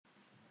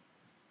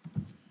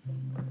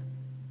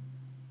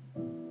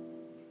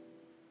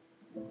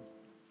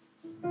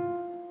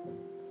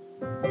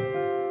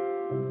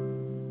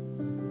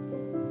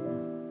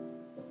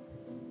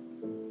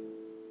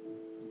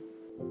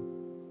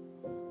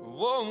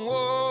Whoa,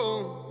 whoa.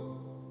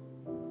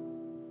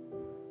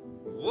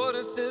 What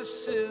if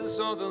this is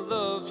all the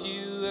love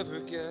you ever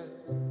get?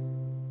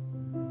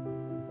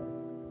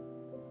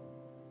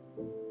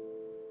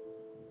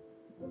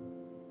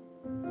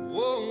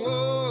 Whoa,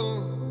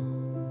 whoa.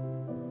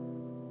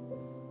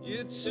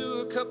 You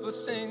do a couple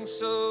things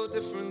so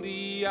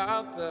differently,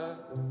 I bet.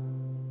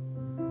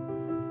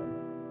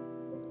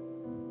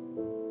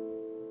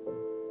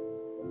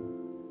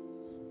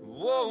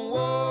 Whoa,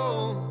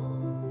 whoa.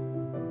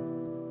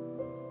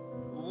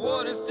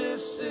 What if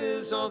this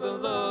is all the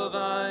love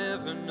I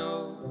ever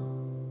know?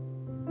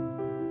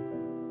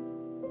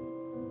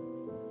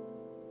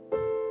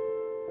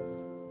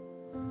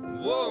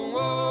 Whoa,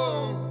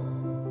 whoa.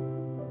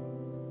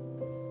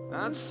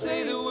 I'd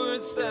say the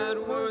words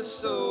that were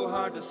so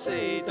hard to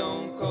say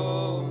don't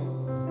go.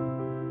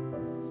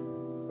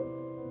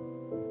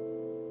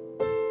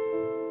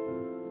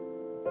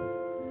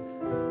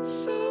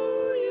 So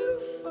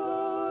you've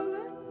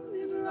fallen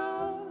in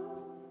love.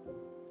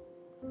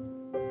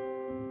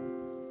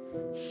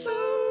 So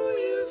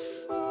you've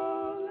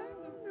fallen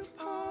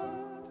apart.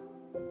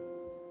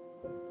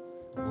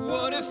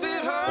 What if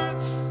it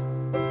hurts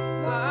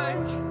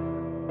like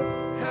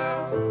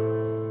hell?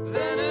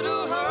 Then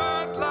it'll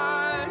hurt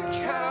like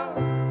hell.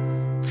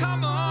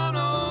 Come on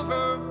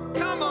over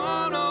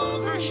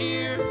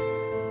here.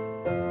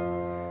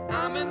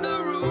 I'm in the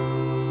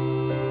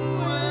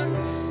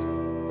ruins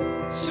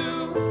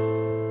too.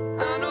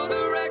 I know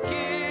the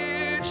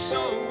wreckage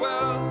so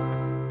well.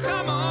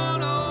 Come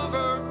on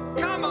over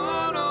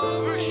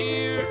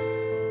here.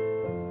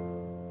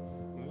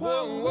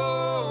 Whoa,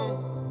 whoa.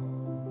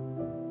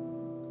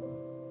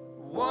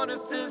 What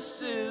if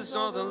this is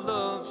all the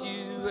love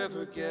you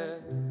ever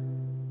get?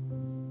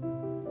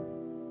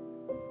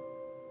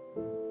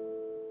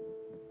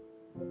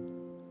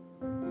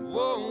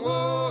 Whoa,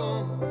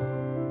 whoa.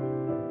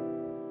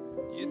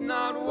 You'd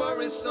not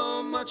worry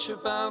so much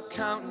about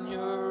counting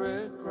your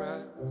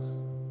regrets.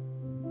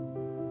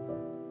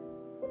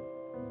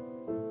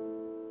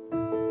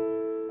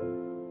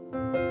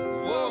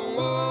 Whoa,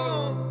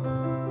 whoa.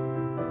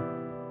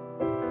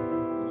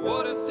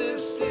 What if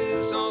this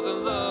is all the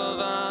love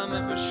I'm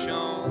ever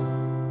shown?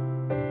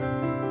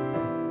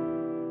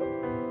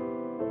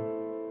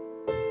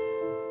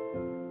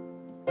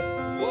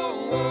 Whoa,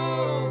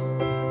 whoa.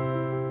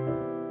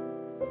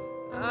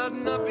 I'd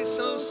not be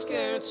so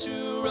scared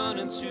to run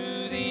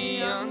into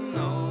the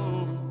unknown.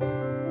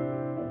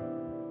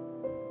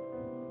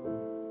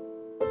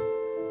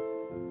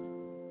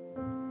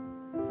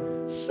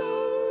 So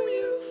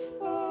you've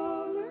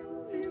fallen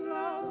in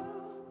love.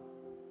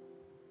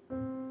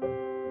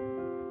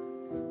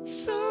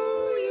 So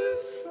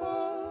you've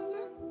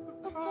fallen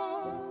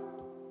apart.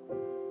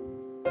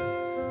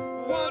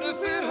 What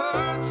if it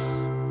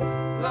hurts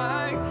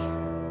like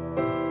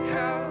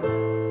hell?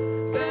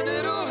 Then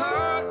it'll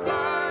hurt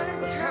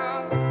like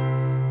hell.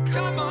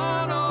 Come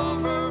on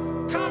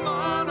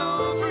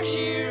over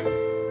here.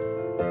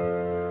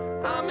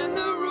 I'm in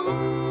the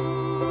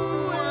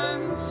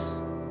ruins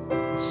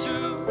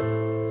too.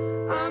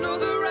 I know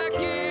the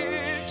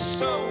wreckage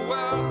so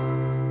well.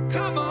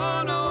 Come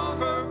on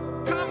over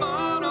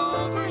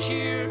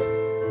here.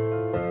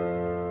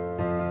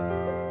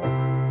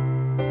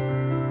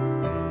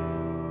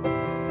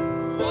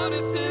 What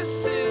if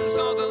this is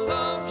all the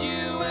love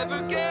you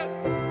ever get?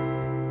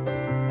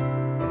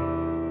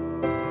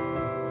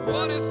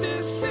 What if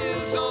this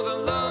is all the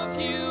love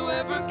you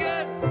ever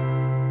get?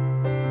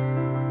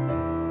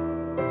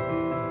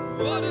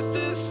 What if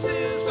this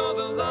is all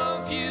the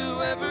love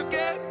you ever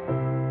get?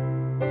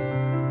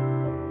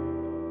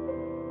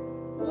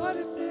 What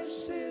if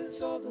this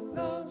is all the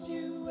love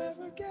you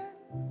ever get?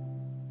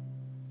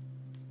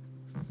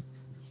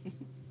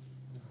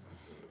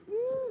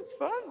 Woo, it's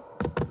fun.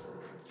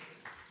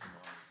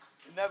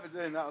 You're never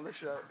doing that on the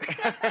show.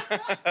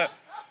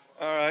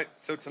 All right,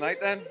 so tonight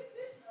then?